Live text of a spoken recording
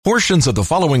Portions of the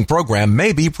following program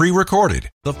may be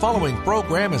pre-recorded. The following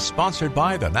program is sponsored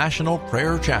by the National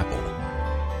Prayer Chapel.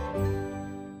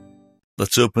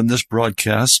 Let's open this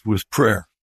broadcast with prayer.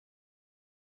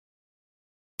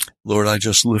 Lord, I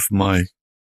just lift my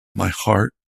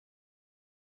heart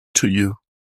to you.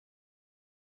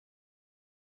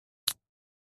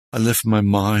 I lift my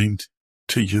mind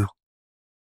to you.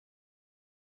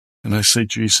 And I say,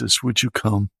 Jesus, would you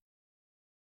come?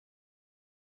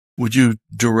 Would you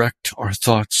direct our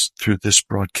thoughts through this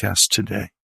broadcast today?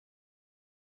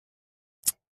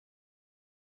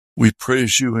 We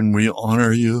praise you and we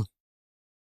honor you.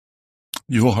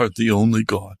 You are the only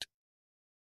God.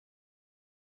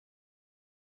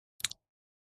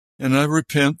 And I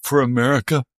repent for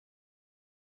America.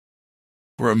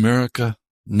 For America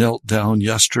knelt down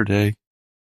yesterday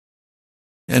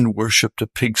and worshipped a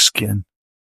pigskin,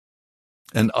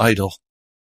 an idol.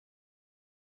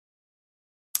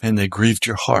 And they grieved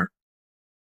your heart.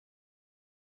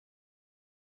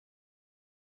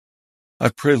 I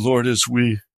pray, Lord, as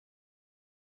we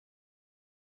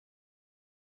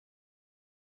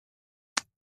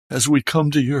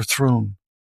come to your throne,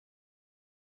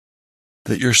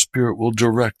 that your Spirit will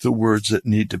direct the words that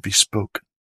need to be spoken.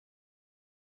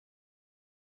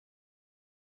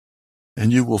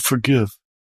 And you will forgive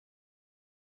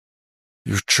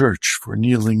your church for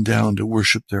kneeling down to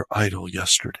worship their idol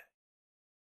yesterday.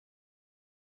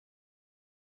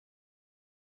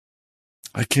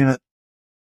 I can't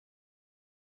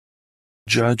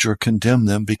judge or condemn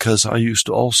them because I used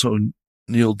to also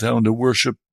kneel down to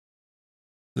worship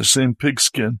the same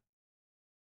pigskin,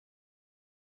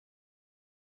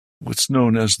 what's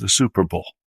known as the Super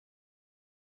Bowl,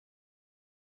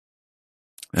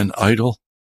 an idol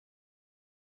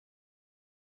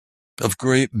of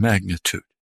great magnitude.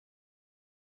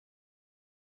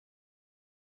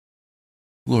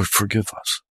 Lord, forgive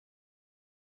us.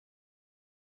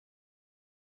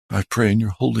 I pray in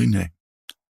your holy name.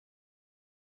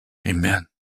 Amen.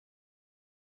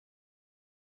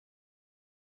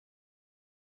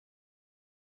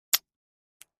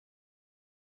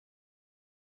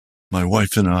 My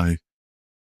wife and I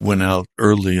went out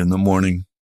early in the morning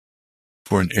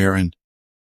for an errand.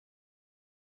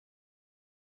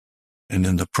 And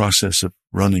in the process of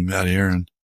running that errand,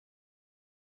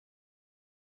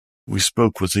 we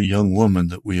spoke with a young woman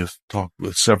that we have talked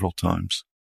with several times.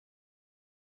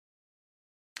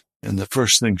 And the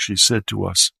first thing she said to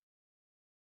us,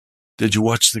 "Did you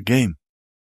watch the game?"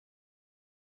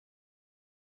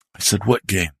 I said, "What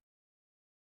game?"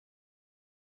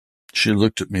 She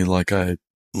looked at me like I had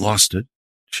lost it.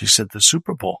 She said, "The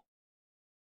Super Bowl."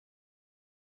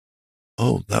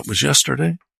 "Oh, that was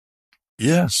yesterday?"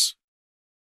 "Yes."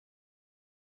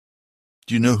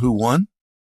 "Do you know who won?"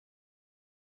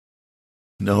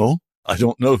 "No, I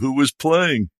don't know who was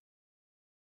playing."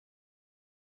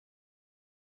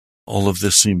 All of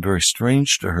this seemed very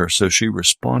strange to her, so she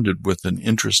responded with an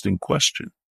interesting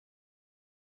question.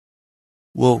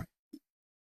 "Well,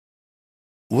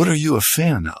 what are you a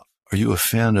fan of? Are you a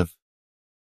fan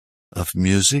of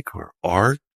music or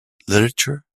art,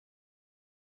 literature?"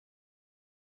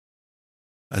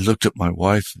 I looked at my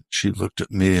wife, and she looked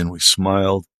at me, and we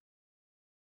smiled.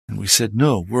 And we said,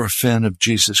 "No, we're a fan of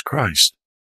Jesus Christ."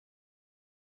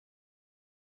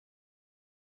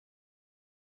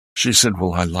 She said,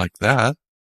 "Well, I like that."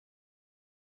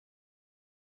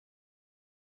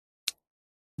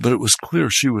 But it was clear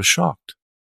she was shocked.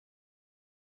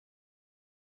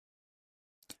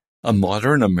 A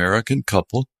modern American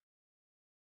couple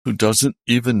who doesn't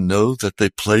even know that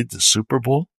they played the Super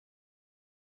Bowl?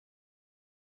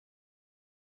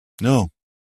 No,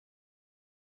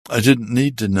 I didn't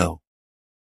need to know.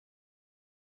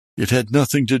 It had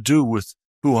nothing to do with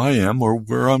who I am or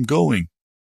where I'm going.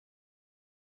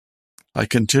 I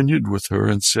continued with her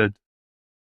and said,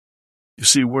 "You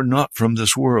see, we're not from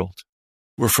this world.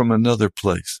 We're from another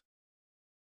place.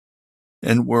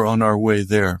 And we're on our way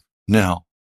there now."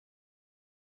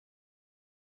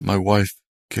 My wife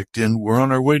kicked in. We're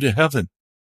on our way to heaven.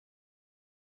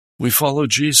 We follow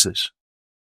Jesus.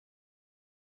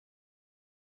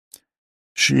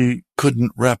 She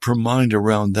couldn't wrap her mind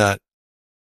around that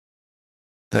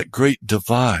great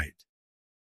divide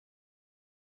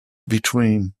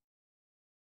between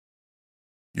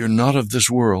you're not of this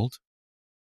world,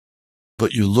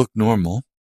 but you look normal.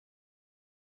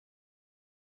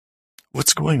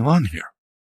 What's going on here?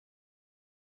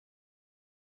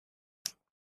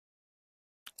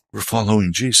 We're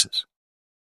following Jesus.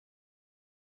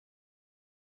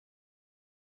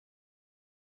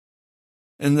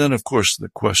 And then, of course, the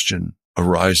question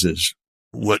arises,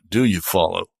 what do you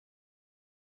follow?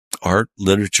 art,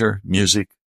 literature, music,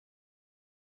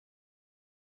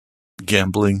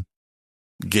 gambling,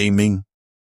 gaming,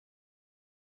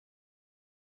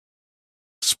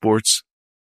 sports?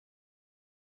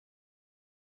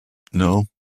 No,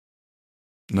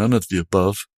 none of the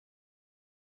above.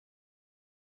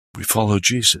 We follow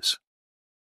Jesus.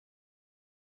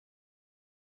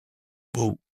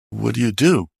 Well, what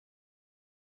do?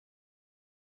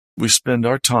 We spend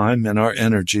our time and our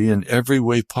energy in every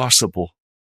way possible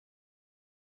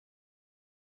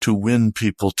to win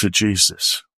people to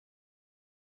Jesus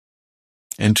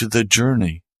and to the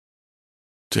journey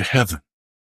to heaven.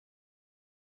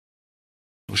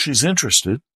 Well, she's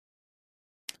interested,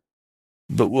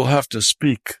 but we'll have to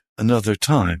speak another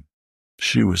time.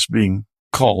 She was being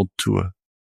called to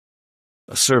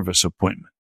a service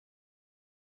appointment.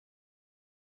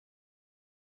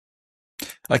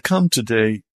 I come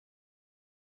today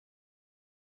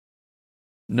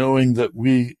knowing that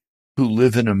we who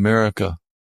live in America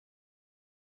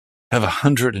have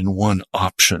 101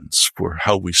 options for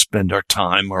how we spend our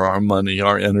time or our money,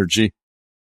 our energy.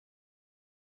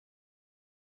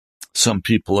 Some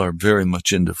people are very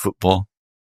much into football,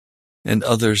 and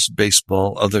others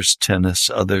baseball, others tennis,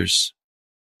 others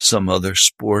some other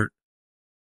sport.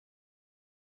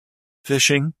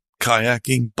 Fishing,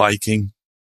 kayaking, biking.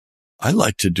 I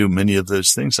like to do many of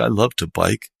those things. I love to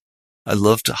bike. I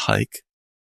love to hike.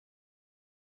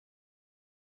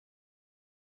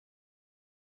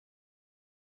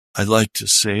 I like to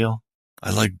sail.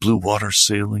 I like blue water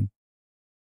sailing.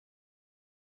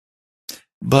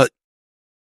 But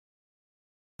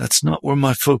that's not where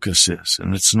my focus is,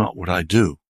 and it's not what I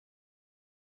do.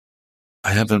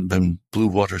 I haven't been blue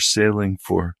water sailing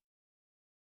for,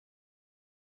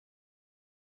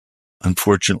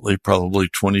 unfortunately, probably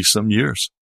 20-some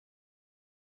years.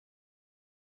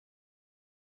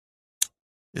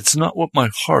 It's not what my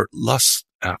heart lusts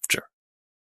after.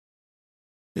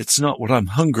 It's not what I'm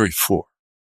hungry for.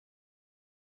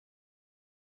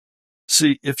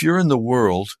 See, if you're in the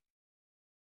world,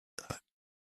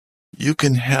 you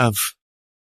can have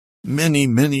many,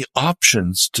 many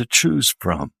options to choose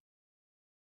from.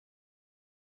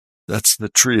 That's the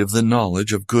tree of the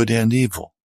knowledge of good and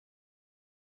evil.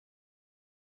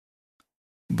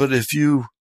 But if you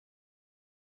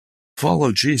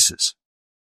follow Jesus,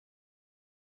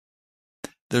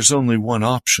 there's only one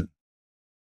option: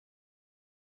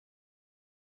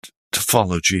 to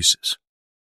follow Jesus.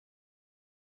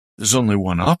 There's only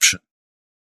one option: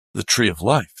 the tree of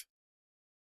life.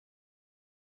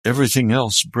 Everything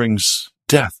else brings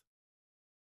death.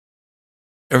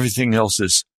 Everything else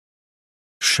is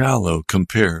shallow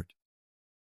compared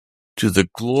to the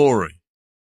glory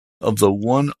of the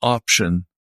one option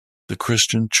the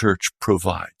Christian church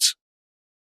provides.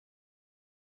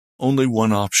 Only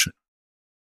one option.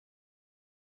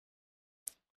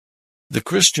 The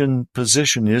Christian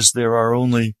position is there are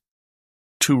only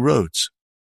two roads.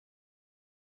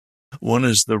 One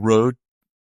is the road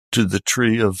to the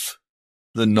tree of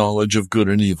the knowledge of good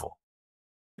and evil,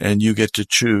 and you get to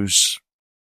choose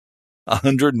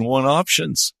 101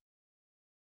 options.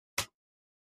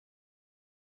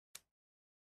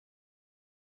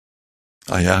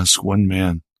 I asked one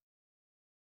man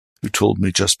who told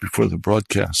me just before the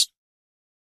broadcast,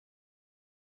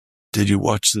 "Did you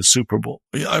watch the Super Bowl?"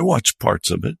 "Yeah, I watched parts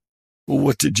of it." "Well,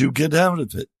 what did you get out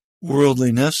of it?"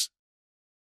 "Worldliness."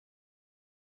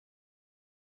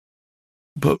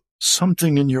 "But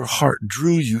something in your heart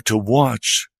drew you to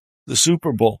watch the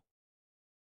Super Bowl."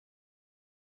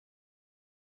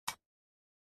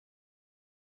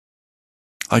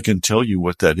 I can tell you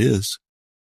what that is.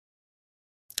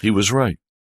 He was right.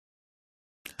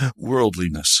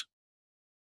 Worldliness.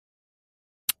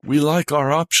 We like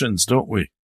our options, don't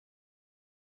we?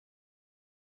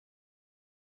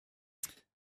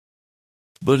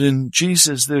 But in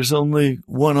Jesus, there's only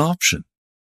one option.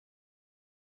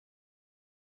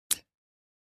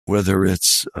 Whether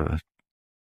it's a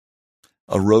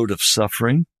road of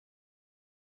suffering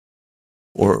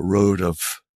or a road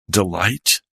of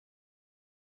delight,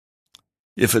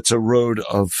 if it's a road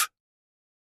of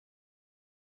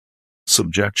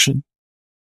subjection,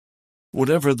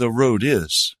 whatever the road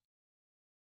is,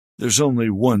 there's only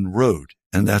one road,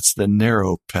 and that's the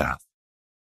narrow path.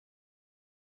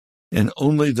 And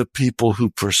only the people who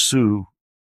pursue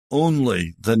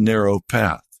only the narrow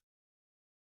path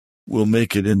will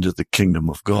make it into the kingdom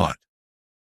of God.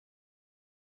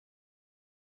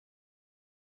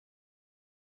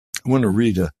 I want to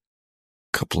read a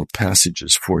couple of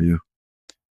passages for you.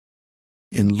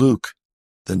 In Luke,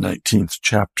 the 19th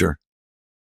chapter,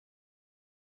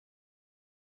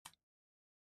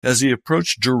 as he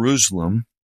approached Jerusalem,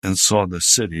 and saw the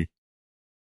city,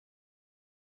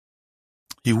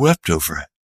 he wept over it.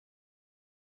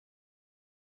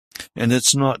 And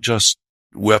it's not just,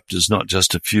 wept is not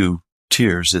just a few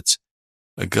tears, it's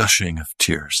a gushing of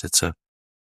tears. It's a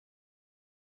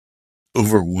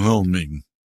overwhelming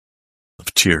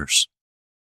of tears.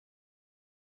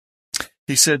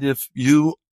 He said, if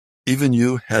you, even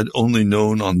you, had only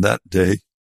known on that day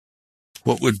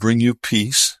what would bring you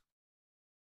peace,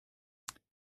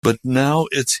 but now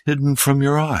it's hidden from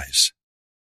your eyes.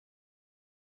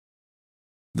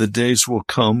 The days will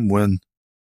come when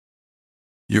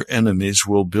your enemies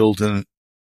will build an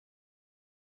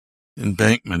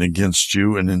embankment against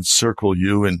you and encircle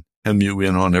you and hem you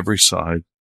in on every side.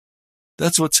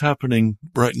 That's what's happening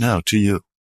right now to you.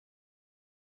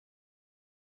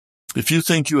 If you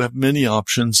think you have many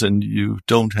options and you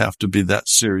don't have to be that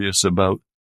serious about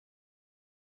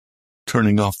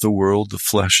turning off the world, the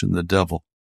flesh, and the devil,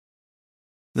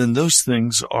 then those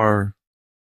things are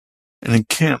an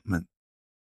encampment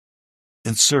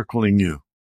encircling you,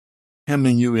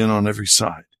 hemming you in on every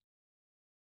side.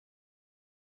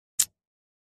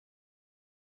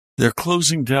 They're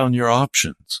closing down your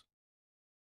options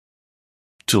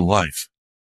to life.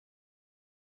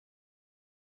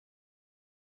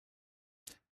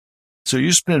 So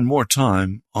you spend more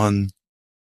time on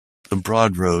the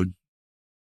broad road,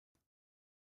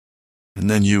 and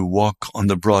then you walk on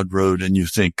the broad road and you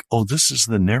think, oh, this is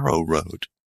the narrow road.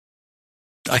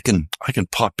 I can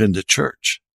pop into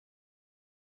church.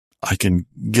 I can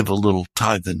give a little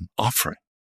tithe and offering.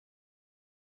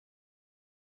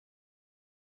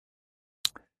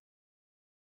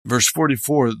 Verse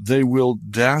 44, they will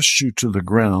dash you to the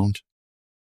ground,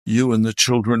 you and the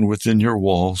children within your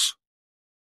walls.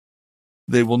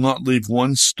 They will not leave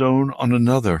one stone on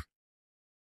another,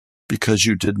 because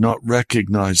you did not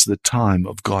recognize the time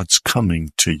of God's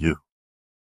coming to you.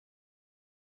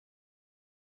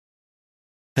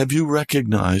 Have you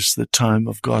recognized the time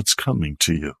of God's coming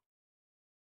to you?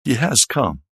 He has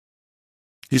come.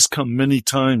 He's come many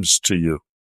times to you.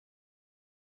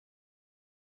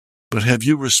 But have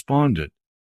you responded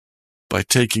by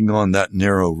taking on that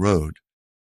narrow road?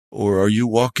 Or are you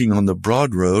walking on the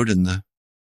broad road and the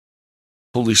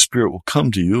Holy Spirit will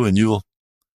come to you and you'll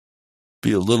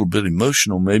be a little bit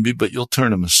emotional maybe, but you'll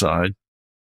turn him aside.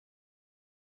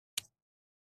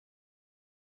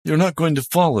 You're not going to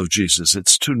follow Jesus.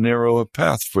 It's too narrow a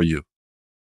path for you.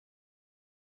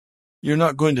 You're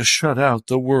not going to shut out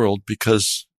the world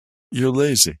because you're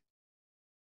lazy.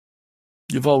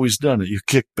 You've always done it. You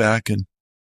kick back and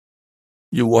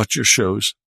you watch your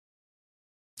shows.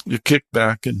 You kick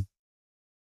back and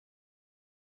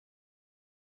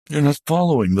you're not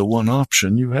following the one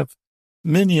option. You have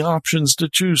many options to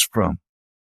choose from.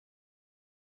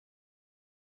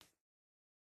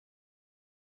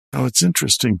 Now, it's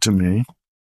interesting to me,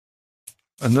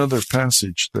 another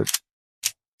passage that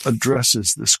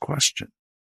addresses this question.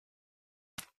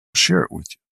 I'll share it with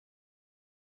you.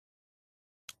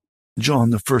 John,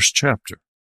 the 1st chapter,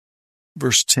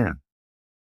 verse 10.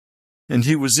 And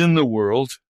he was in the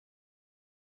world,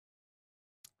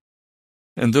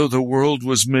 and though the world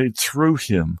was made through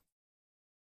him,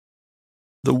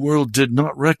 the world did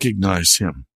not recognize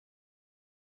him.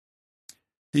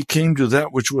 He came to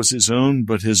that which was his own,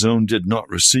 but his own did not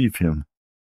receive him.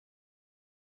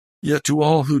 Yet to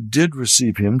all who did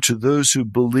receive him, to those who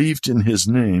believed in his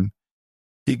name,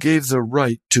 he gave the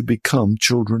right to become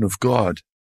children of God.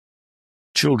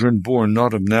 Children born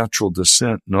not of natural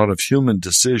descent, not of human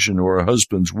decision or a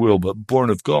husband's will, but born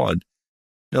of God.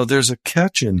 Now there's a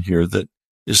catch in here that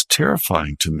is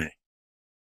terrifying to me.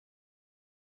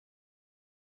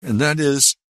 And that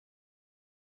is,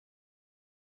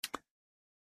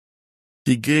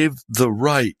 he gave the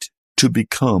right to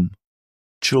become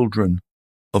children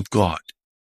of God.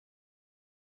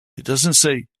 It doesn't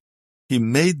say he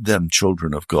made them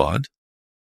children of God.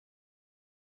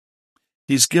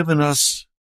 He's given us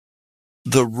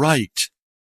the right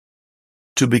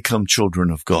to become children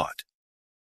of God.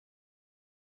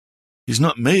 He's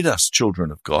not made us children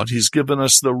of God. He's given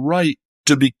us the right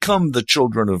to become the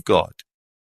children of God.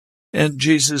 And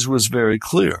Jesus was very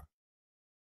clear.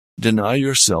 Deny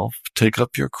yourself, take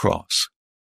up your cross,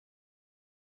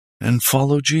 and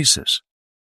follow Jesus.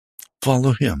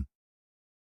 Follow him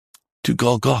to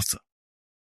Golgotha.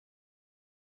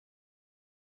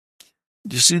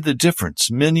 Do you see the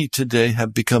difference? Many today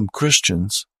have become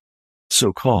Christians,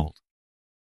 so-called.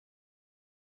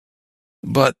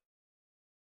 But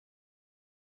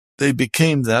they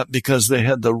became that because they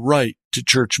had the right to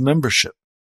church membership.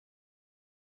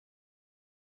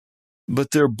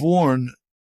 But they're born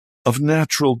of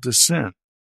natural descent.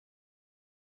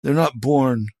 They're not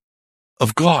born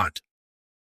of God.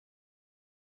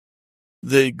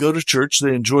 They go to church,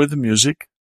 they enjoy the music,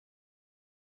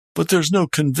 but there's no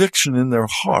conviction in their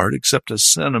heart except a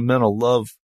sentimental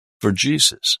love for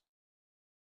Jesus.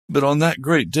 But on that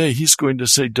great day, he's going to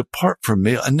say, "Depart from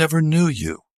me, I never knew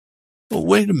you." Well,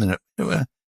 wait a minute.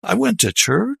 I went to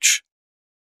church.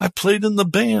 I played in the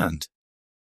band.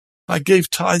 I gave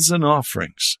tithes and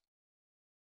offerings.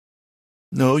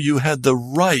 No, you had the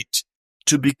right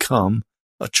to become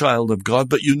a child of God,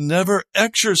 but you never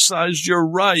exercised your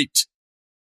right.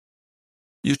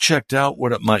 You checked out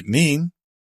what it might mean.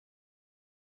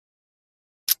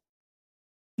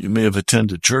 You may have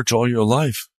attended church all your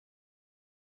life,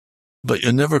 but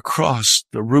you never crossed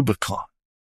the Rubicon.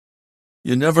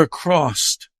 You never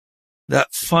crossed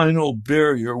that final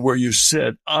barrier where you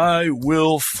said, "I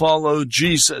will follow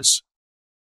Jesus."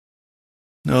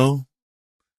 No,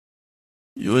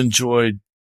 you enjoyed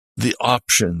the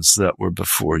options that were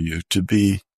before you to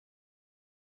be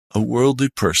a worldly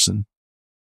person,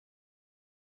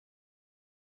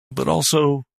 but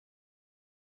also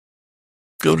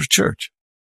go to church.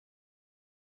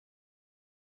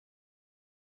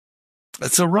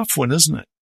 That's a rough one, isn't it?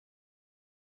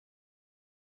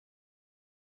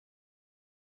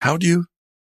 How do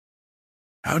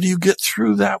you get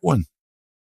through that one?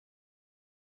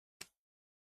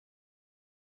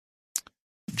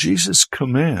 Jesus'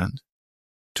 command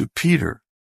to Peter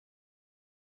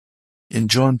in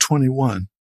John 21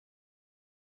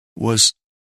 was,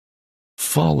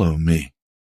 "Follow me."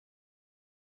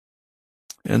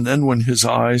 And then when his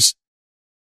eyes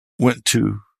went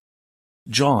to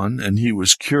John and he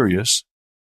was curious,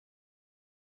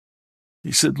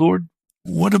 he said, "Lord,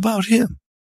 what about him?"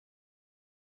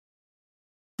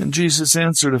 And Jesus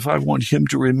answered, "If I want him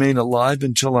to remain alive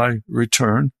until I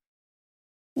return,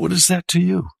 what is that to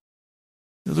you?"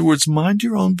 In other words, mind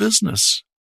your own business,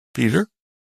 Peter.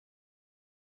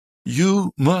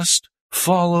 You must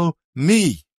follow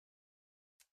me.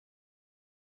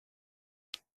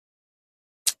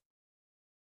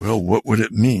 Well, what would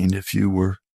it mean if you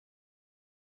were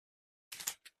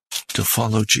to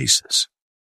follow Jesus?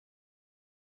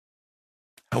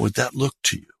 How would that look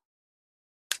to you?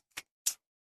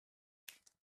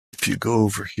 If you go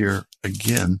over here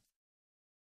again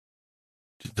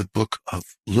to the book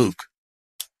of Luke,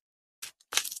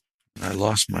 I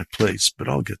lost my place, but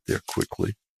I'll get there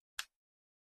quickly.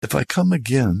 If I come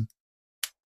again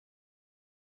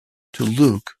to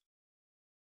Luke,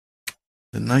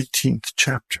 the 19th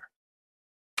chapter,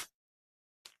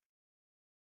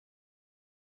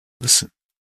 listen.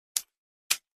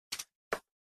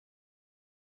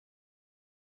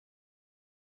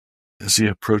 As he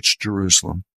approached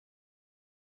Jerusalem,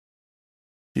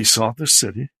 he saw the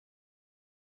city.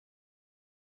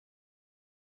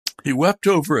 He wept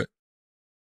over it.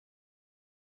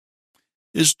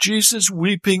 Is Jesus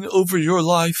weeping over your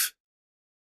life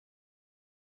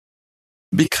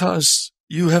because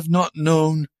you have not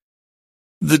known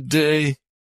the day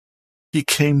he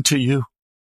came to you?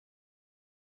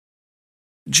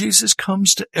 Jesus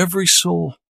comes to every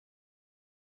soul.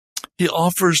 He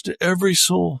offers to every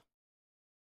soul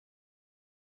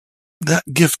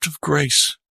that gift of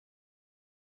grace.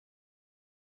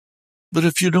 But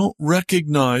if you don't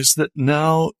recognize that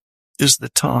now is the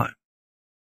time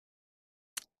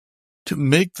to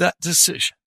make that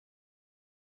decision,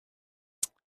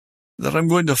 that I'm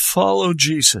going to follow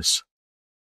Jesus,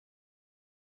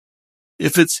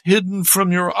 if it's hidden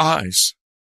from your eyes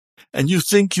and you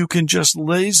think you can just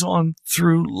laze on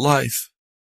through life,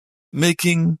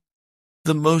 making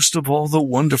the most of all the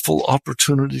wonderful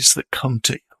opportunities that come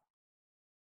to you.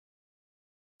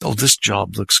 Oh, this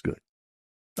job looks good.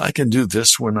 I can do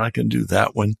this one. I can do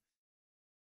that one.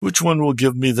 Which one will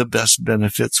give me the best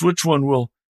benefits? Which one will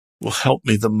help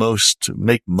me the most to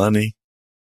make money?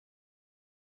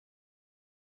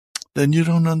 Then you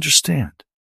don't understand.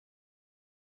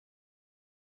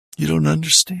 You don't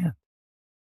understand.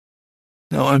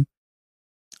 Now,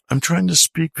 I'm trying to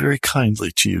speak very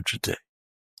kindly to you today.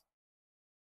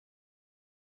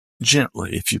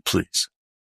 Gently, if you please.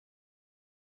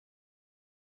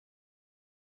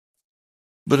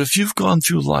 But if you've gone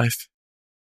through life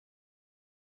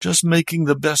just making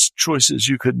the best choices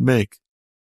you could make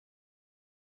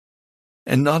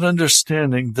and not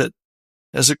understanding that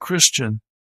as a Christian,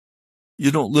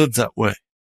 you don't live that way.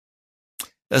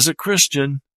 As a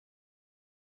Christian,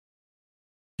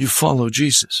 you follow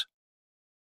Jesus.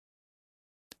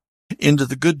 Into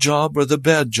the good job or the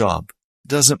bad job,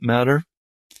 doesn't matter.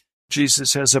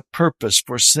 Jesus has a purpose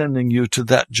for sending you to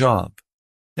that job.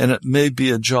 And it may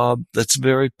be a job that's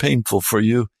very painful for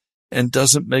you. and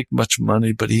doesn't make much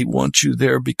money, but he wants you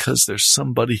there because there's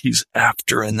somebody he's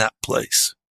after in that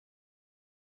place.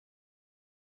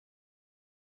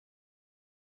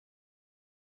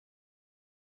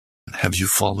 Have you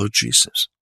followed Jesus?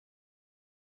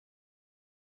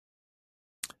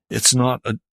 It's not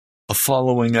a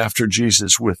following after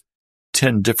Jesus with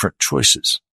 10 different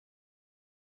choices.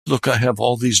 Look, I have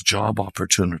all these job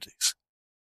opportunities.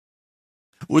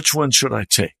 Which one should I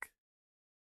take?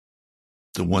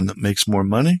 The one that makes more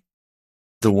money?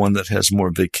 The one that has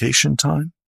more vacation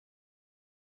time?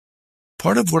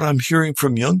 Part of what I'm hearing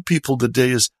from young people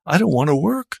today is, I don't want to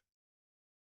work.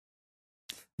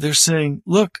 They're saying,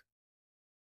 look,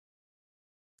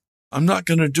 I'm not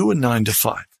going to do a 9 to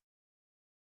 5.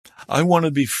 I want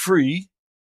to be free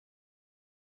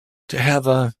to have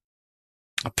a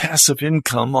passive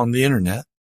income on the internet.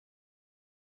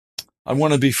 I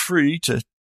want to be free to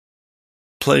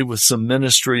play with some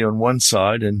ministry on one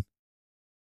side and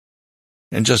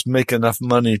just make enough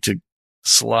money to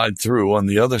slide through on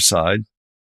the other side.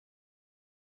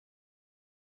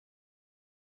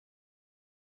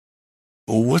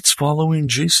 Well, what's following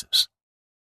Jesus?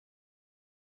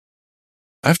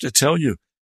 I have to tell you,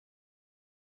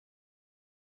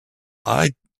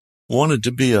 I wanted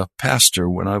to be a pastor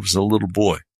when I was a little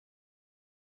boy.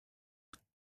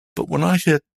 But when I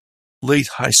hit late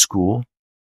high school,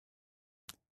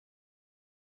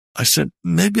 I said,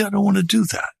 maybe I don't want to do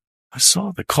that. I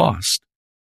saw the cost.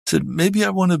 I said, maybe I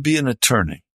want to be an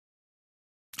attorney.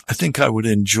 I think I would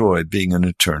enjoy being an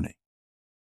attorney.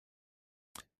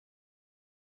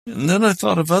 And then I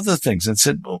thought of other things and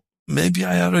said, well, maybe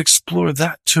I ought to explore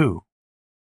that too.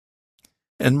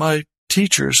 And my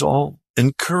teachers all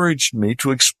encouraged me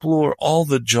to explore all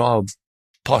the job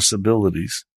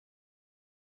possibilities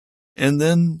and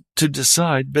then to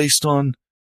decide based on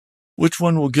which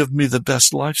one will give me the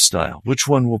best lifestyle, which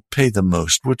one will pay the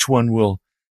most, which one will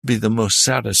be the most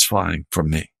satisfying for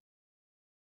me.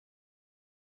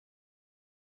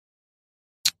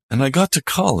 And I got to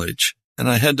college and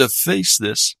I had to face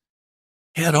this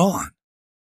head on.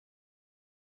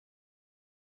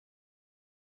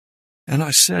 And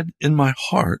I said in my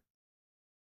heart,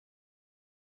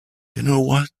 you know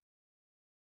what?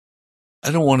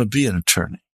 I don't want to be an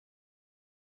attorney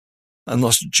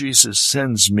unless Jesus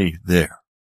sends me there.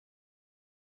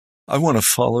 I want to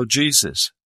follow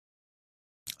Jesus.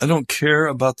 I don't care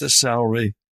about the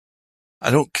salary.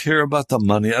 I don't care about the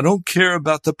money. I don't care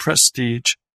about the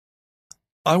prestige.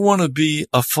 I want to be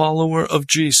a follower of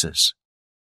Jesus.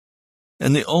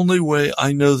 And the only way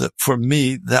I know that for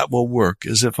me that will work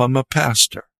is if I'm a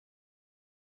pastor.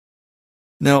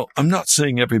 Now, I'm not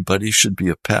saying everybody should be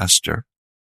a pastor,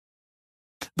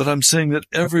 but I'm saying that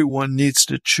everyone needs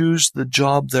to choose the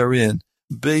job they're in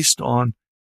based on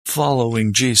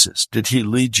following Jesus. Did he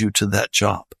lead you to that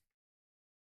job?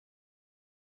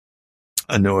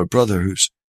 I know a brother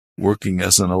who's working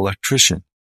as an electrician.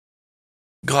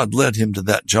 God led him to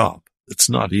that job. It's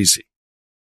not easy.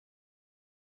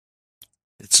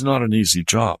 It's not an easy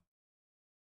job.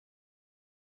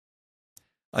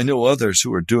 I know others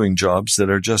who are doing jobs that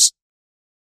are just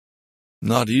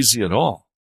not easy at all.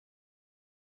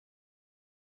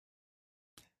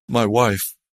 My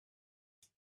wife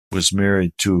was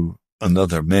married to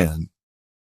another man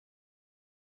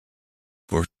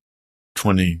for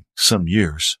 20-some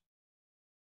years,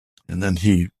 and then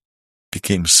he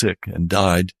became sick and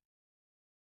died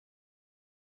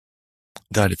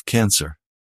of cancer.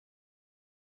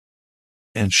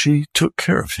 And she took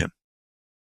care of him.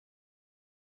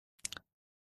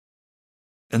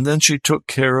 And then she took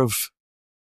care of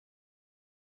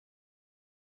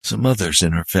some others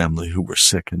in her family who were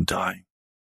sick and dying.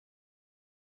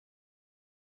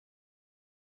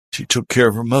 She took care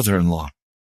of her mother-in-law.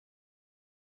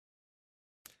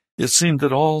 It seemed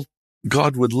that all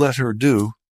God would let her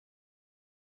do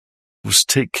was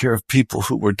take care of people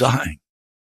who were dying.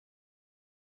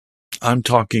 I'm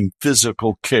talking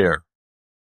physical care,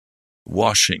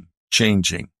 washing,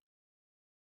 changing,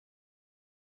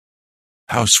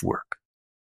 housework.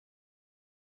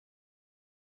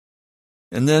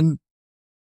 And then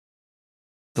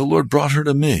the Lord brought her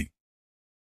to me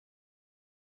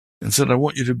and said, I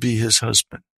want you to be his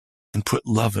husband, and put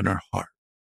love in her heart.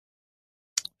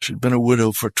 She'd been a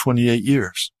widow for 28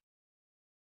 years.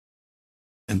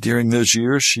 And during those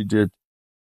years, she did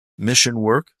mission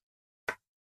work.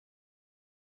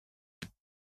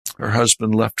 Her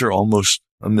husband left her almost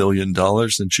 $1 million,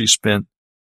 and she spent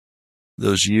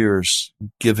those years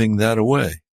giving that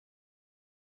away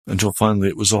until finally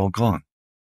it was all gone.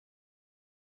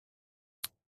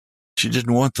 She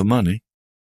didn't want the money.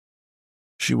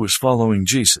 She was following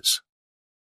Jesus.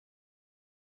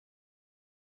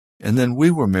 And then we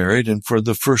were married, and for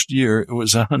the first year, it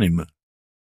was a honeymoon.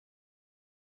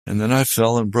 And then I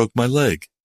fell and broke my leg.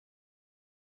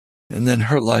 And then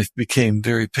her life became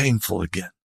very painful again,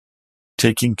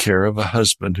 taking care of a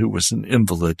husband who was an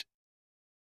invalid.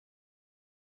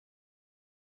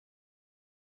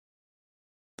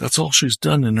 That's all she's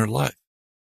done in her life.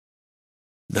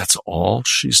 That's all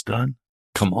she's done?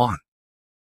 Come on.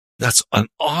 That's an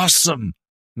awesome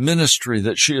ministry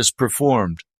that she has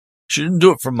performed. She didn't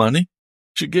do it for money.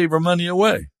 She gave her money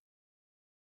away.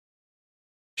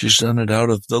 She's done it out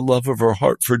of the love of her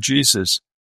heart for Jesus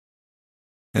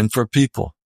and for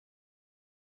people.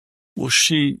 Well, is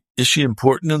she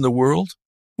important in the world?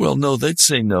 Well, no, they'd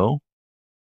say no.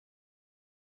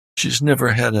 She's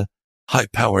never had a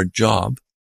high-powered job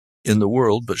in the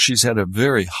world, but she's had a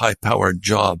very high-powered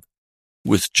job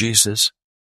with Jesus,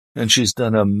 and she's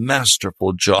done a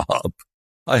masterful job,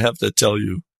 I have to tell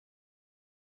you.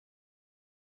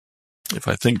 If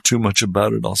I think too much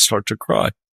about it, I'll start to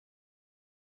cry.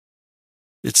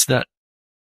 It's that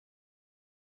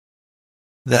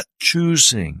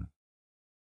choosing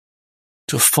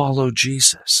to follow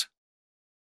Jesus.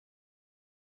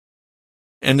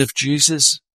 And if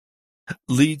Jesus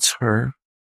leads her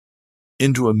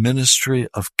into a ministry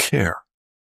of care,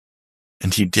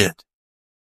 and he did,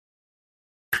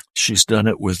 she's done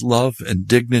it with love and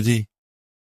dignity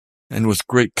and with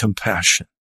great compassion.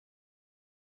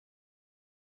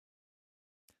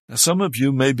 Now, some of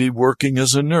you may be working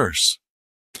as a nurse,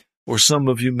 or some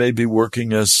of you may be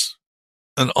working as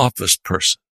an office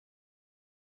person.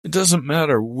 It doesn't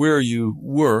matter where you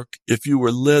work if you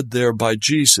were led there by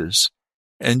Jesus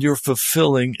and you're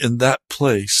fulfilling in that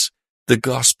place the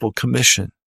gospel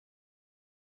commission.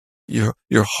 Your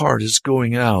heart is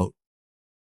going out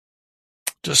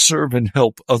to serve and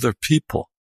help other people.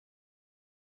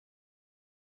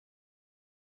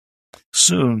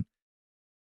 Soon,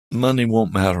 money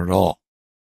won't matter at all.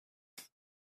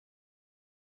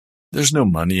 There's no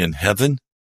money in heaven.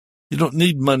 You don't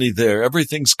need money there.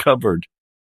 Everything's covered.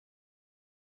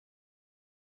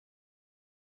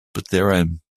 But there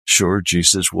I'm sure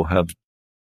Jesus will have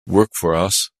work for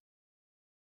us,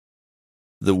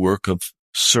 the work of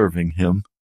serving him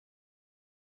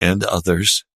and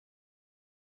others,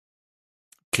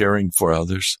 caring for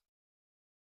others.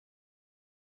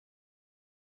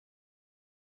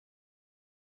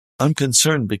 I'm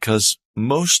concerned because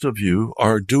most of you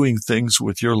are doing things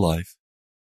with your life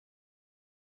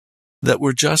that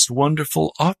were just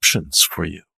wonderful options for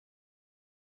you.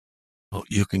 Well,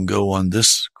 you can go on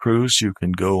this cruise, you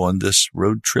can go on this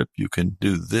road trip, you can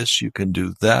do this, you can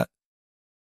do that.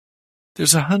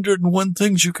 There's 101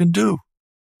 things you can do.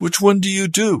 Which one do you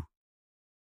do?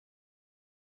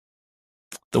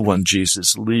 The one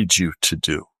Jesus leads you to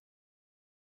do.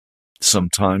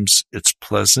 Sometimes it's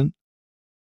pleasant.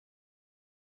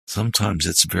 Sometimes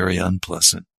it's very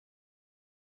unpleasant.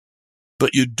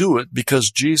 But you do it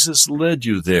because Jesus led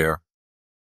you there.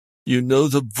 You know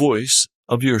the voice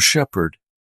of your shepherd,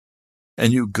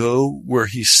 and you go where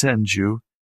he sends you,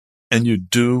 and you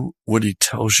do what he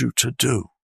tells you to do.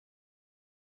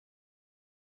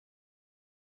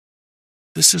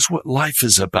 This is what life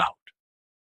is about.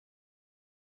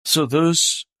 So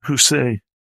those who say,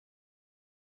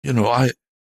 I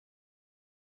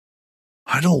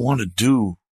don't want to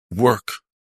do work.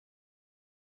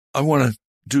 I want to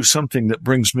do something that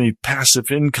brings me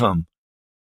passive income.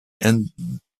 And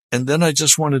then I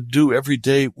just want to do every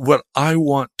day what I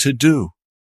want to do.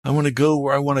 I want to go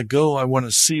where I want to go. I want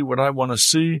to see what I want to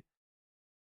see.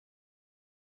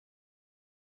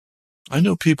 I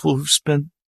know people who've spent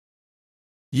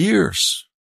years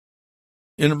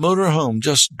in a motorhome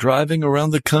just driving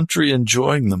around the country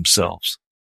enjoying themselves.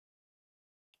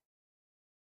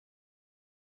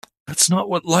 That's not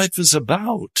what life is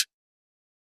about.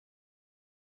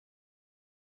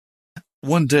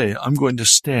 One day I'm going to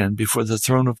stand before the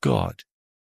throne of God,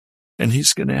 and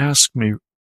he's going to ask me,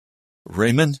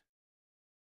 Raymond,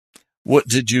 what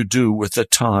did you do with the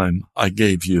time I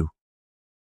gave you?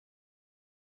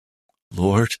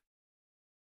 Lord,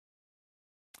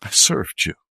 I served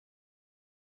you.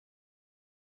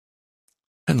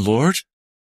 And Lord,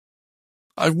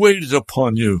 I waited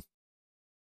upon you.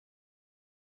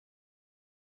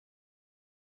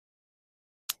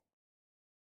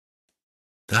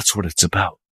 That's what it's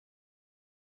about.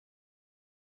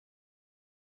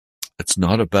 It's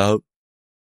not about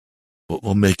what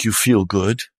will make you feel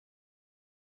good.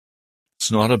 It's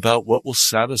not about what will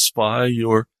satisfy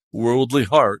your worldly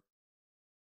heart.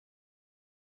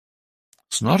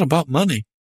 It's not about money.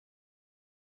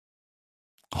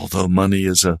 Although money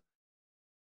is a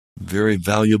very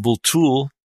valuable tool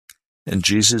And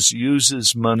Jesus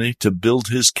uses money to build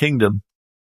his kingdom,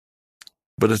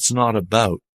 but it's not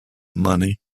about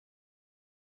money.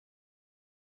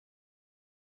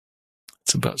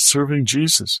 It's about serving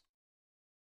Jesus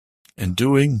and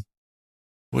doing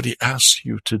what he asks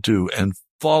you to do and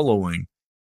following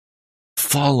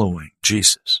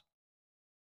Jesus.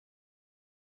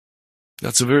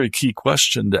 That's a very key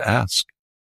question to ask.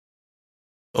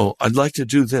 Oh, I'd like to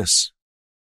do this.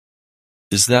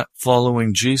 Is that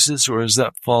following Jesus, or is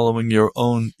that following your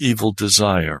own evil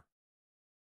desire?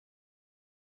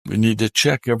 We need to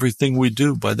check everything we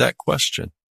do by that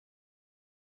question.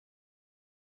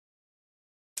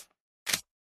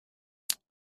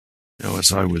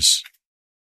 As I was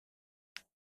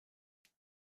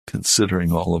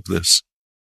considering all of this,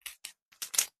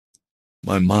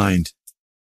 my mind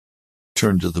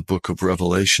turned to the book of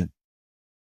Revelation.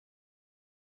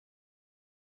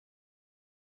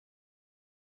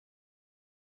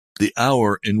 The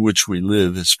hour in which we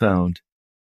live is found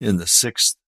in the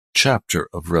 6th chapter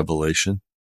of Revelation.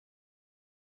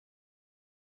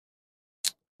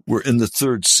 We're in the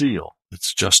 3rd seal.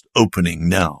 It's just opening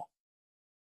now.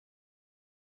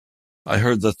 I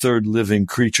heard the 3rd living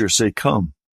creature say,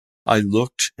 "Come." I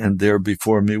looked, and there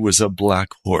before me was a black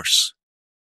horse.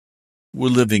 We're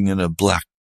living in a black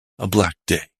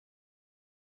day.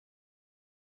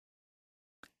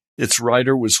 Its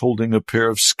rider was holding a pair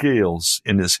of scales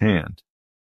in his hand.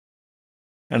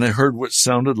 And I heard what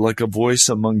sounded like a voice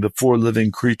among the 4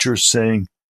 living creatures saying,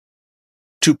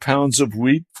 2 pounds of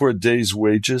wheat for a day's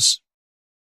wages.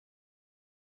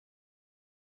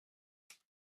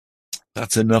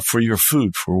 That's enough for your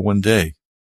food for one day.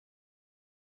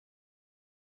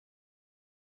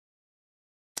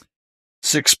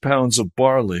 6 pounds of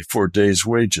barley for a day's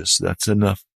wages. That's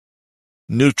enough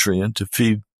nutrient to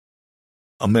feed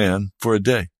a man for a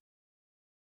day.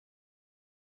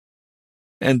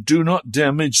 And do not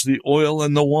damage the oil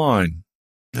and the wine.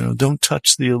 Don't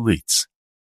touch the elites.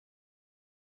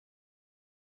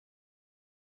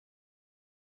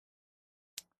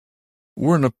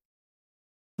 We're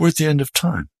at the end of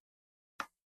time.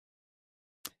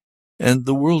 And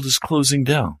the world is closing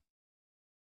down.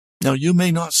 Now, you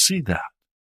may not see that.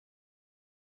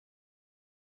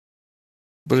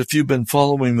 But if you've been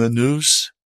following the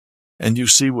news and you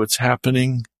see what's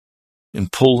happening in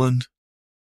Poland,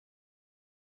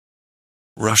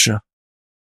 Russia,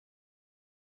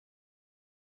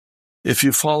 if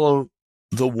you follow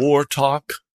the war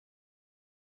talk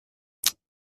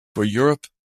for Europe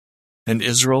and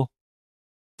Israel,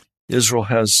 Israel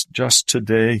has just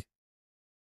today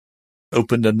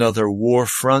opened another war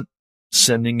front,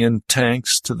 sending in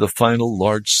tanks to the final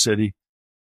large city.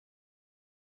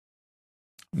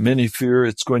 Many fear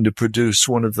it's going to produce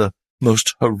one of the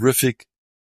most horrific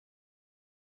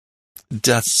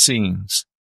death scenes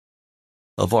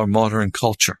of our modern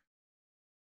culture.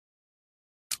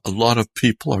 A lot of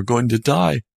people are going to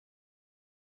die.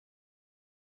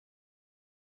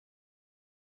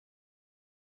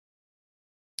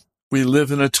 We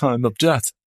live in a time of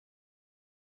death.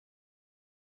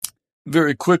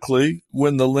 Very quickly,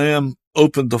 when the Lamb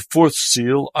opened the 4th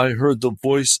seal, I heard the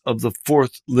voice of the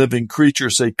 4th living creature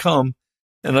say, "Come."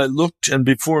 And I looked, and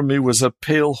before me was a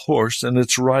pale horse, and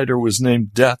its rider was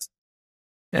named Death,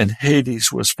 and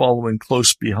Hades was following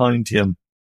close behind him.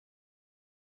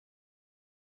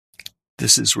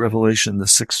 This is Revelation, the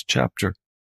 6th chapter,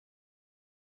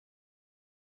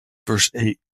 verse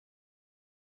 8.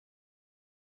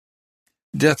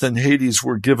 Death and Hades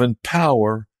were given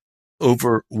power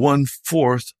over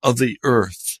 1/4 of the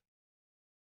earth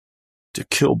to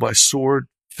kill by sword,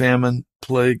 famine,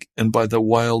 plague, and by the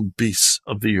wild beasts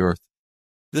of the earth.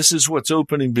 This is what's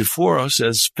opening before us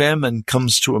as famine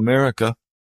comes to America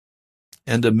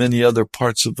and to many other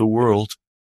parts of the world.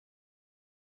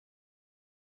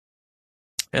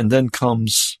 And then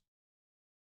comes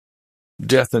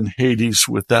death and Hades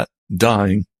with that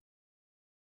dying,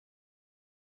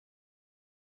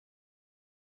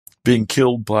 being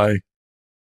killed by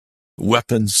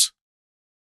weapons,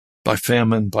 by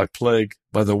famine, by plague,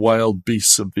 by the wild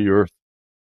beasts of the earth.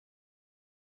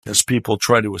 As people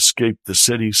try to escape the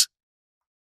cities,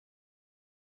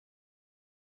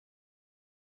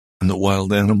 and the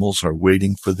wild animals are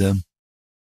waiting for them.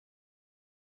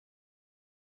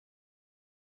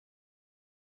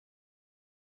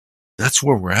 That's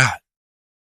where we're at.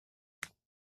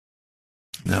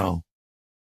 Now,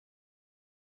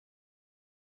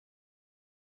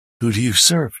 who do you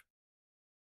serve?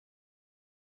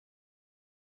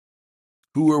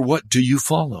 Who or what do you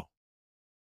follow?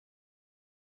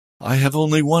 I have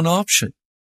only one option.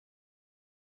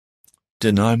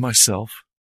 Deny myself,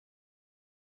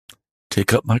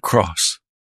 take up my cross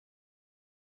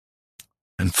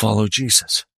and follow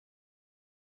Jesus.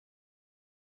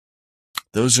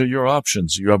 Those are your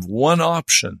options. You have one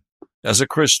option as a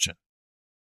Christian.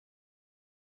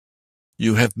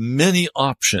 You have many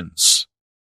options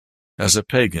as a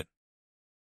pagan.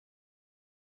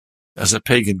 As a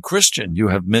pagan Christian, you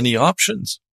have many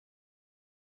options.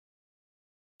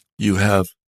 You have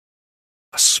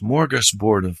a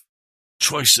smorgasbord of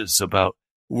choices about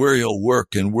where you'll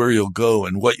work and where you'll go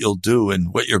and what you'll do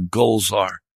and what your goals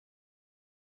are.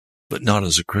 But not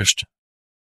as a Christian.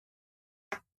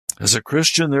 As a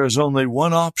Christian, there is only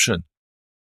one option,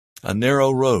 a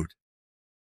narrow road.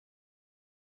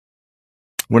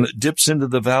 When it dips into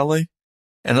the valley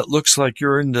and it looks like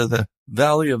you're into the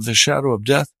valley of the shadow of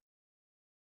death,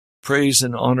 praise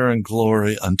and honor and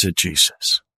glory unto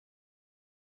Jesus.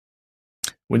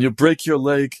 When you break your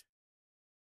leg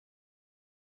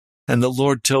and the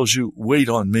Lord tells you, wait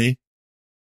on me,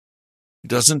 He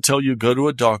doesn't tell you go to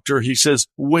a doctor. He says,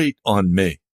 wait on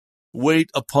me. Wait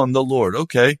upon the Lord.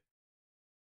 Okay.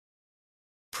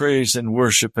 Praise and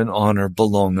worship and honor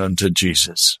belong unto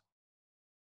Jesus.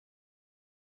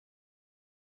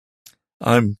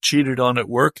 I'm cheated on at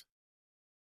work.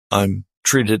 I'm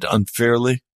treated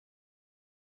unfairly.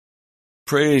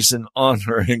 Praise and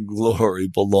honor and glory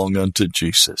belong unto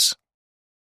Jesus.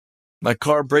 My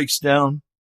car breaks down.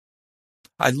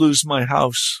 I lose my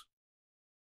house.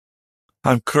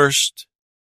 I'm cursed.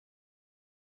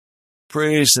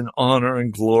 Praise and honor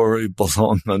and glory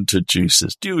belong unto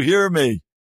Jesus. Do you hear me?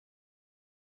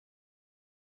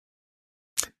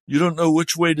 You don't know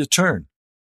which way to turn.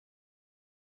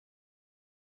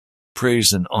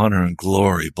 Praise and honor and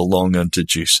glory belong unto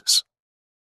Jesus.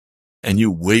 And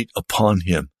you wait upon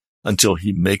Him until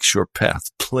He makes your path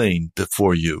plain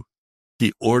before you.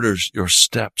 He orders your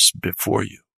steps before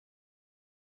you.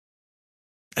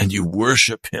 And you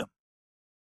worship Him.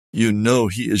 You know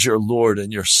He is your Lord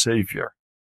and your Savior.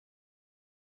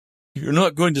 You're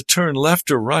not going to turn left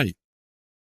or right.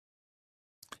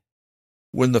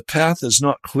 When the path is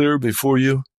not clear before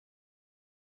you,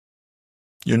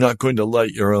 you're not going to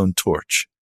light your own torch.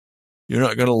 You're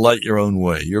not going to light your own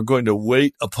way. You're going to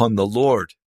wait upon the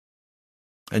Lord.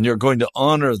 And you're going to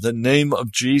honor the name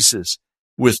of Jesus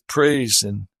with praise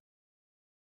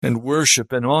and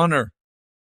worship and honor.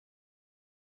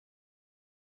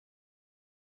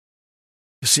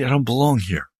 You see, I don't belong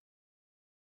here.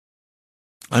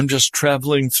 I'm just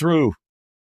traveling through.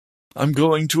 I'm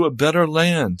going to a better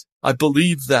land. I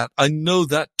believe that. I know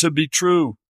that to be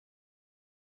true.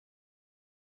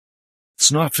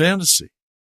 It's not fantasy.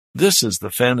 This is the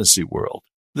fantasy world.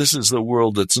 This is the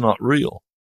world that's not real.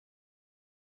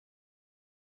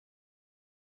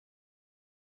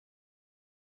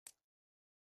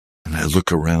 And I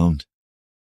look around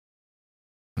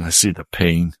and I see the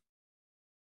pain,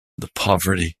 the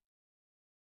poverty,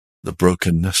 the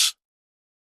brokenness.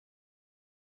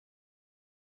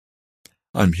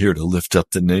 I'm here to lift up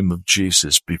the name of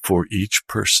Jesus before each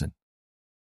person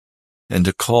and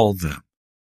to call them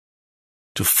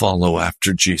to follow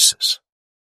after Jesus.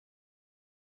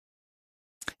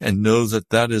 And know that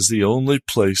that is the only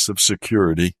place of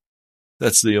security.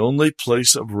 That's the only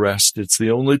place of rest. It's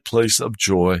the only place of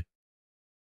joy.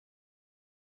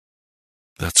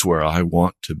 That's where I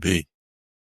want to be.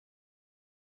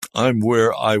 I'm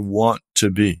where I want to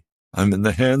be. I'm in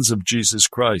the hands of Jesus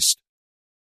Christ.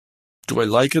 Do I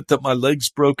like it that my leg's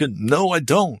broken? No, I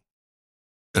don't.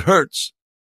 It hurts.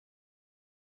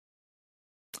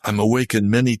 I'm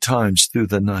awakened many times through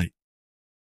the night.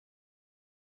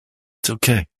 It's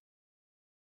okay.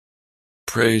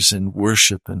 Praise and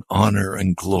worship and honor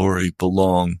and glory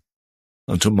belong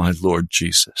unto my Lord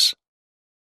Jesus.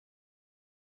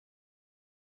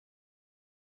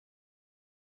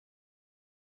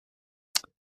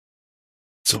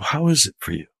 So how is it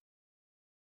for you?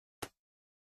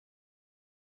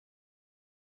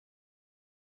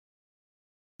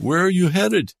 Where are you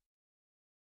headed?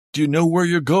 Do you know where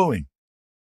you're going?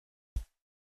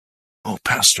 Oh,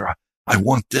 Pastor, I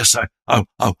want this. I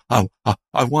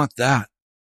want that.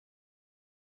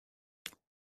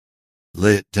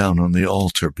 Lay it down on the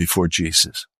altar before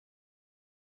Jesus.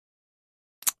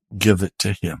 Give it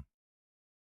to Him.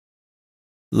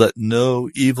 Let no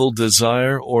evil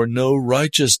desire or no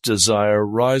righteous desire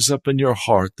rise up in your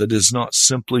heart that is not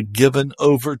simply given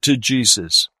over to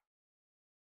Jesus.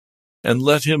 And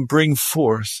let Him bring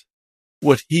forth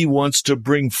what He wants to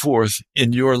bring forth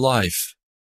in your life.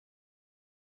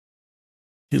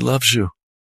 He loves you.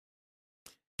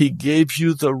 He gave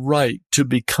you the right to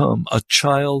become a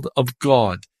child of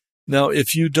God. Now,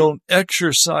 if you don't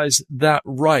exercise that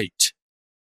right,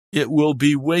 It will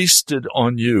be wasted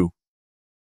on you.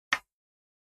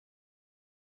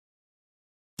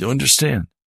 Do you understand?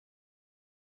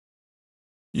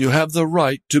 You have the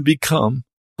right to become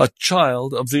a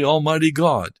child of the Almighty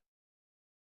God.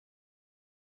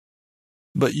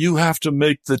 But you have to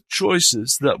make the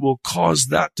choices that will cause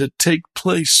that to take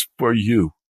place for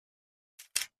you.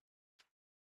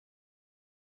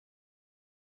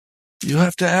 You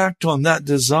have to act on that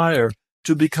desire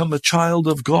to become a child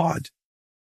of God.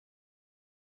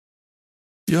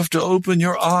 You have to open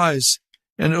your eyes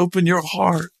and open your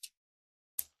heart.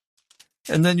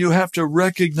 And then you have to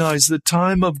recognize the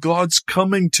time of God's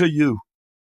coming to you.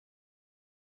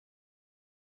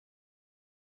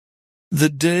 The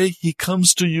day He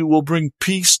comes to you will bring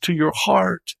peace to your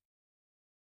heart.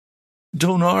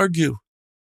 Don't argue.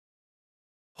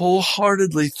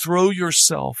 Wholeheartedly throw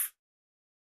yourself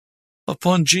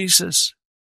upon Jesus.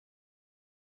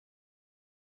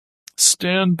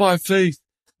 Stand by faith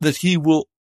that He will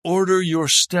order your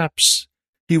steps.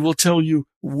 He will tell you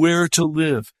where to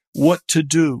live, what to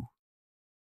do.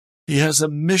 He has a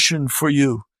mission for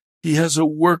you. He has a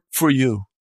work for you.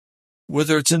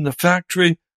 Whether it's in the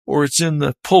factory or it's in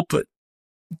the pulpit,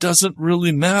 doesn't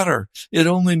really matter. It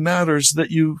only matters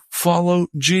that you follow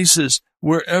Jesus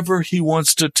wherever He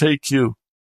wants to take you,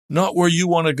 not where you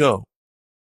want to go.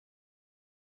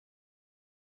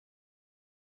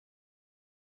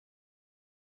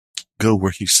 Go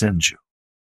where He sends you,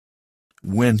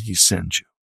 when He sends you.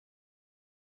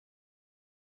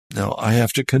 Now, I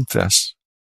have to confess,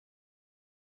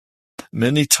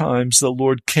 many times the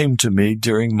Lord came to me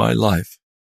during my life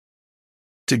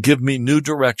to give me new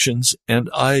directions, and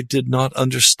I did not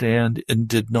understand and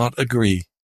did not agree.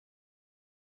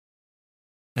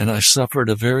 And I suffered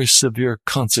a very severe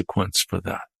consequence for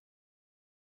that.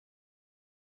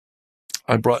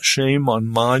 I brought shame on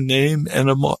my name and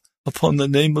upon the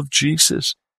name of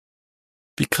Jesus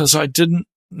because I didn't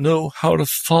know how to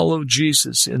follow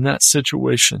Jesus in that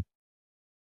situation.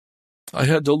 I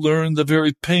had to learn the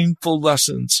very painful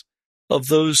lessons of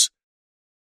those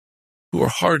who are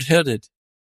hard-headed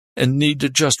and need to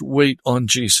just wait on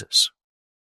Jesus.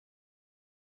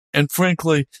 And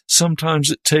frankly,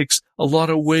 sometimes it takes a lot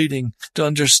of waiting to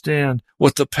understand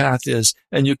what the path is,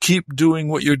 and you keep doing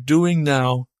what you're doing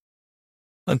now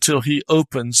until He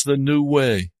opens the new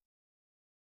way.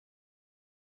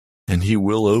 And He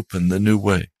will open the new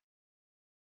way,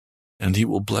 and He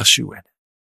will bless you in it.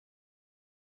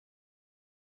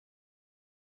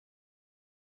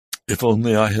 If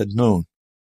only I had known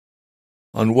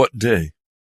on what day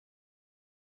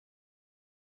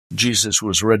Jesus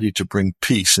was ready to bring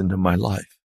peace into my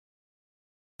life.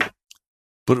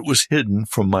 But it was hidden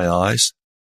from my eyes.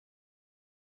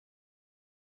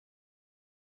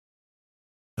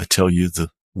 I tell you the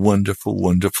wonderful,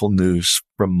 wonderful news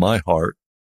from my heart.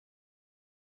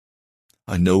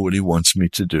 I know what He wants me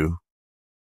to do,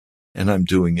 and I'm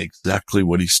doing exactly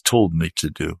what He's told me to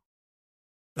do.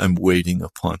 I'm waiting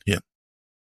upon Him.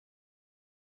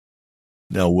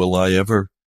 Now, will I ever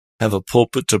have a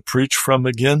pulpit to preach from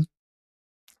again?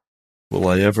 Will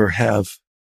I ever have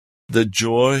the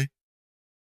joy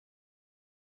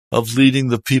of leading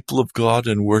the people of God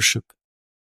in worship?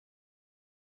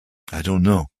 I don't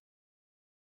know.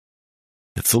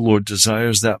 If the Lord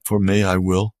desires that for me, I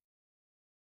will.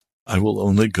 I will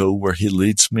only go where He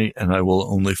leads me, and I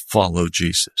will only follow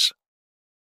Jesus.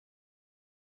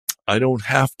 I don't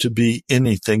have to be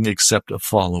anything except a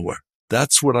follower.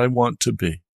 That's what I want to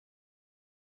be.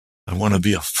 I want to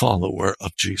be a follower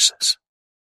of Jesus.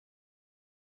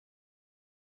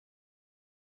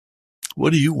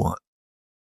 What do you want?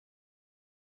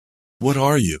 What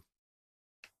are you?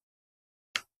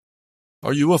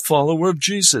 Are you a follower of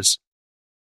Jesus?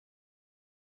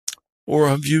 Or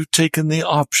have you taken the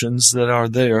options that are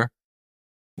there?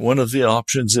 One of the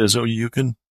options is, you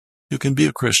can be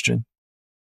a Christian,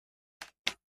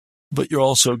 but you're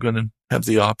also going to have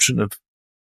the option of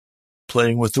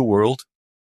playing with the world.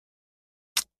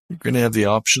 You're going to have the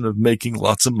option of making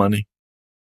lots of money.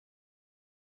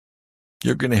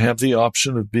 You're going to have the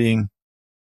option of being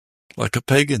like a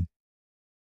pagan.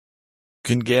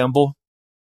 You can gamble.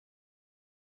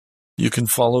 You can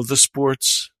follow the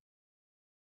sports.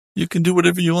 You can do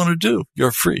whatever you want to do.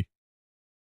 You're free.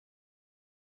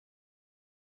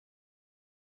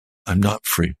 I'm not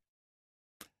free.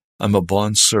 I'm a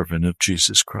bondservant of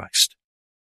Jesus Christ.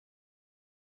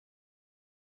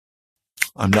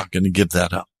 I'm not going to give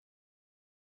that up.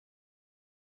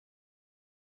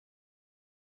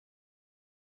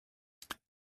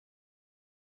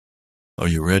 Are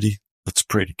you ready? Let's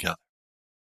pray together.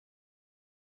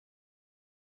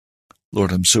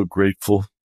 Lord, I'm so grateful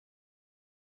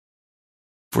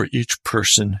for each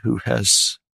person who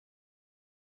has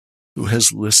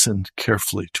listened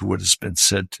carefully to what has been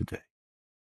said today,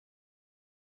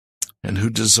 and who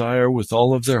desire with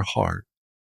all of their heart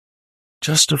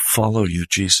just to follow you,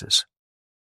 Jesus,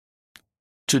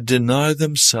 to deny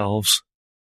themselves,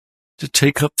 to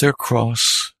take up their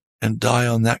cross and die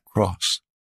on that cross,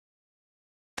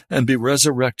 and be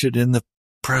resurrected in the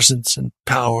presence and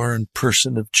power and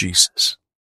person of Jesus.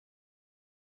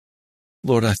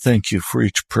 Lord, I thank you for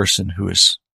each person who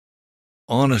is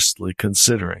honestly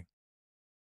considering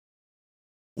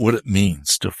what it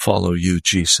means to follow you,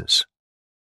 Jesus.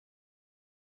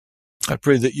 I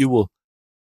pray that you will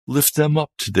lift them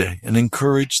up today and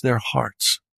encourage their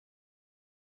hearts.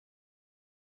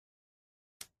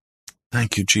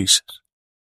 Thank you, Jesus.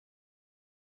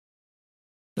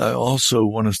 I also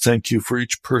want to thank you for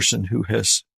each person who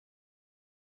has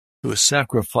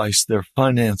sacrificed their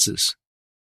finances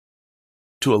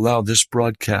to allow this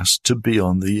broadcast to be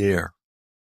on the air.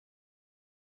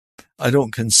 I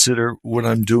don't consider what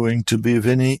I'm doing to be of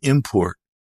any import,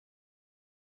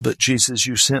 but Jesus,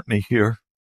 you sent me here,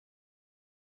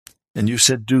 and you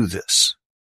said, do this.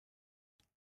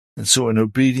 And so in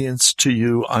obedience to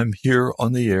you, I'm here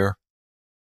on the air.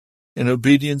 In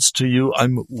obedience to you,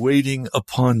 I'm waiting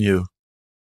upon you.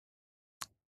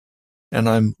 And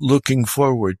I'm looking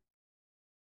forward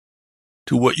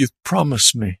to what you've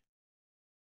promised me,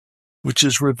 which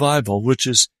is revival, which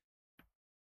is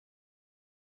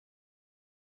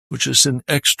an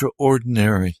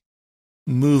extraordinary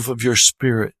move of your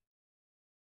Spirit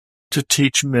to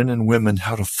teach men and women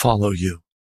how to follow you,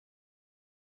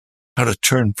 how to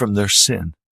turn from their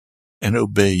sin and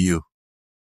obey you.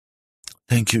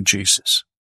 Thank you, Jesus.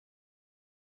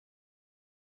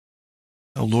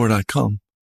 Oh, Lord, I come.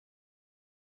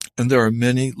 And there are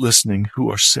many listening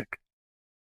who are sick.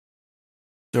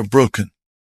 They're broken.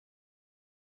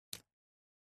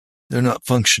 They're not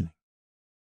functioning.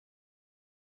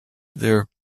 They're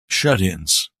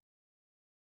shut-ins.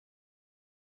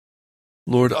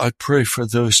 Lord, I pray for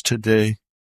those today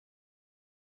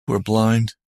who are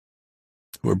blind,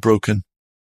 who are broken,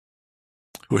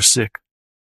 who are sick.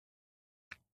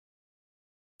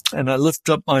 And I lift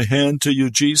up my hand to you,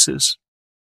 Jesus,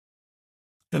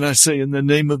 and I say, in the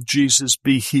name of Jesus,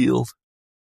 be healed.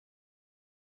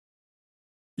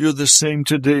 You're the same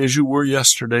today as you were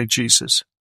yesterday, Jesus.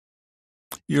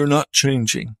 You're not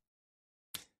changing.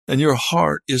 And your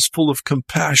heart is full of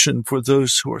compassion for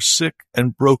those who are sick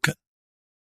and broken.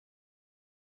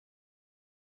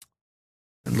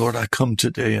 And Lord, I come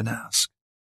today and ask,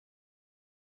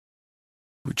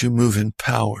 would you move in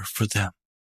power for them?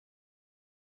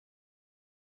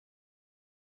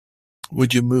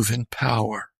 Would you move in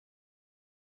power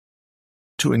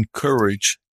to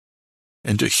encourage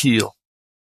and to heal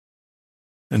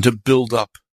and to build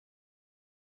up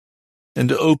and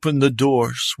to open the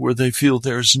doors where they feel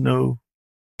there's no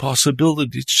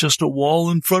possibility? It's just a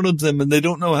wall in front of them and they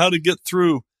don't know how to get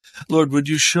through. Lord, would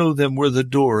you show them where the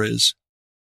door is?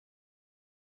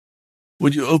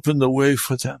 Would you open the way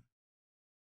for them?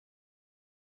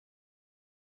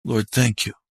 Lord, thank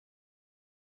you.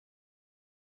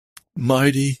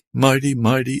 Mighty, mighty,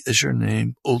 mighty is your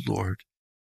name, O Lord,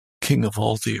 King of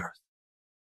all the earth.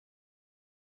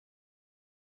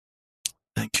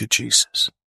 Thank you, Jesus.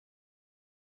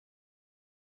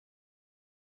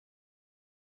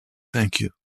 Thank you.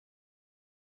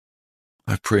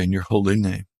 I pray in your holy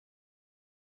name.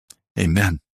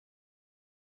 Amen.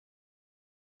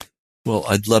 Well,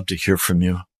 I'd love to hear from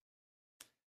you.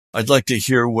 I'd like to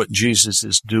hear what Jesus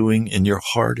is doing in your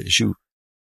heart as you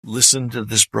listen to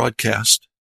this broadcast.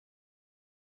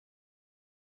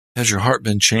 Has your heart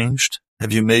been changed?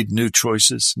 Have you made new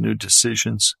choices, new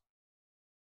decisions?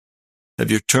 Have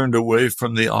you turned away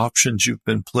from the options you've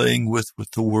been playing with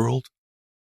the world?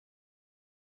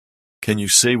 Can you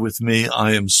say with me,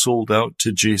 I am sold out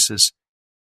to Jesus,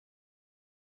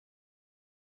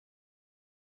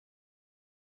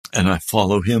 and I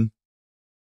follow him,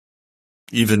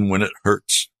 even when it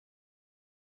hurts?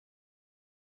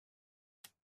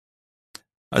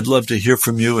 I'd love to hear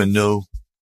from you and know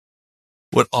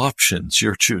what options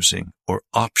you're choosing, or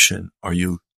option are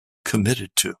you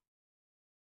committed to.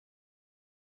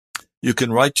 You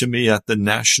can write to me at the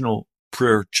National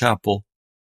Prayer Chapel,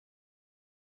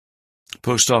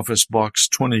 Post Office Box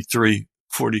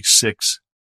 2346,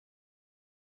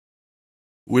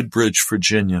 Woodbridge,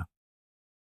 Virginia,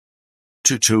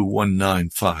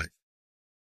 22195.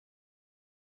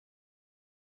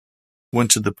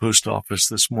 Went to the post office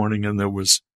this morning and there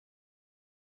was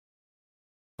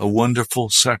a wonderful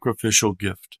sacrificial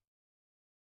gift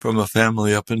from a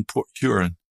family up in Port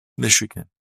Huron, Michigan.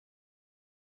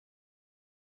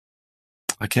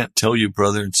 I can't tell you,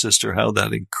 brother and sister, how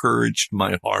that encouraged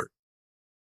my heart.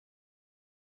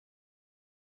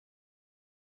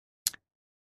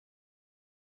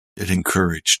 It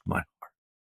encouraged my heart.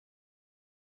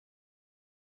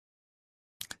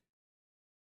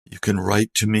 You can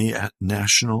write to me at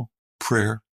National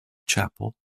Prayer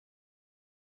Chapel,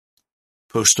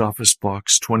 Post Office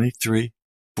Box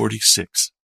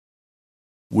 2346,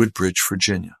 Woodbridge,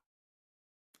 Virginia,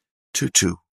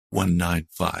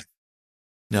 22195.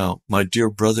 Now, my dear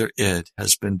brother Ed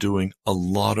has been doing a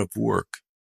lot of work,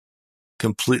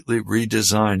 completely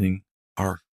redesigning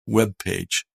our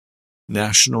webpage,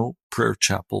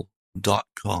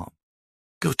 nationalprayerchapel.com.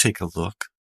 Go take a look.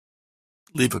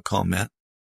 Leave a comment.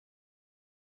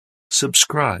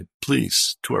 Subscribe,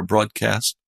 please, to our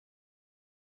broadcast.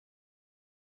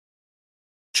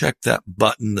 Check that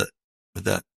button,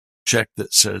 that check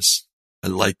that says, I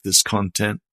like this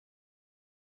content.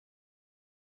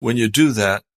 When you do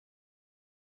that,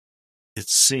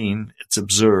 it's seen, it's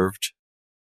observed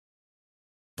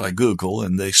by Google,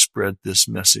 and they spread this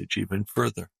message even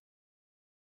further.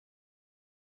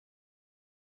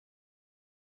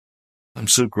 I'm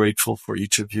so grateful for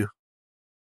each of you.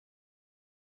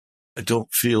 I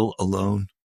don't feel alone.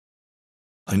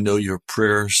 I know your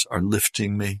prayers are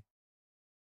lifting me.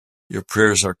 Your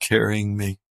prayers are carrying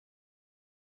me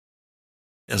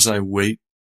as I wait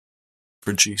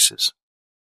for Jesus.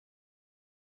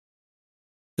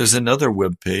 There's another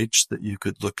webpage that you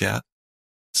could look at.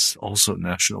 It's also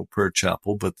National Prayer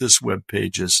Chapel, but this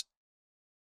webpage is,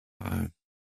 if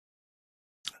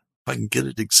I can get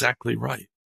it exactly right,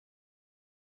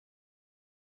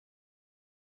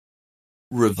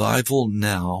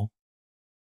 revivalnow.church.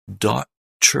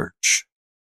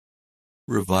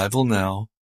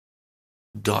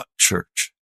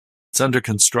 revivalnow.church. It's under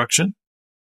construction.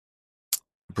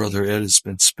 Brother Ed has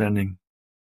been spending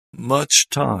much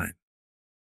time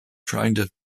trying to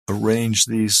arrange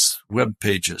these web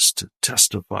pages to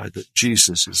testify that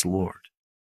Jesus is Lord.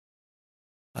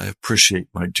 I appreciate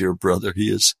my dear brother.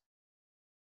 He's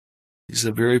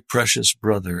a very precious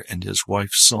brother, and his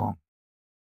wife's song.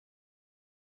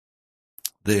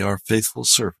 They are faithful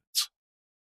servants.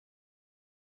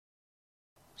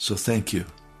 So thank you.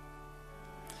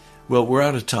 Well, we're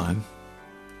out of time.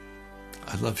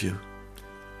 I love you.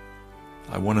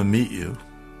 I want to meet you,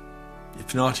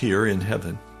 if not here, in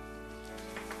heaven.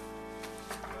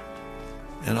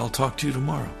 And I'll talk to you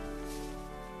tomorrow.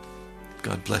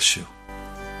 God bless you.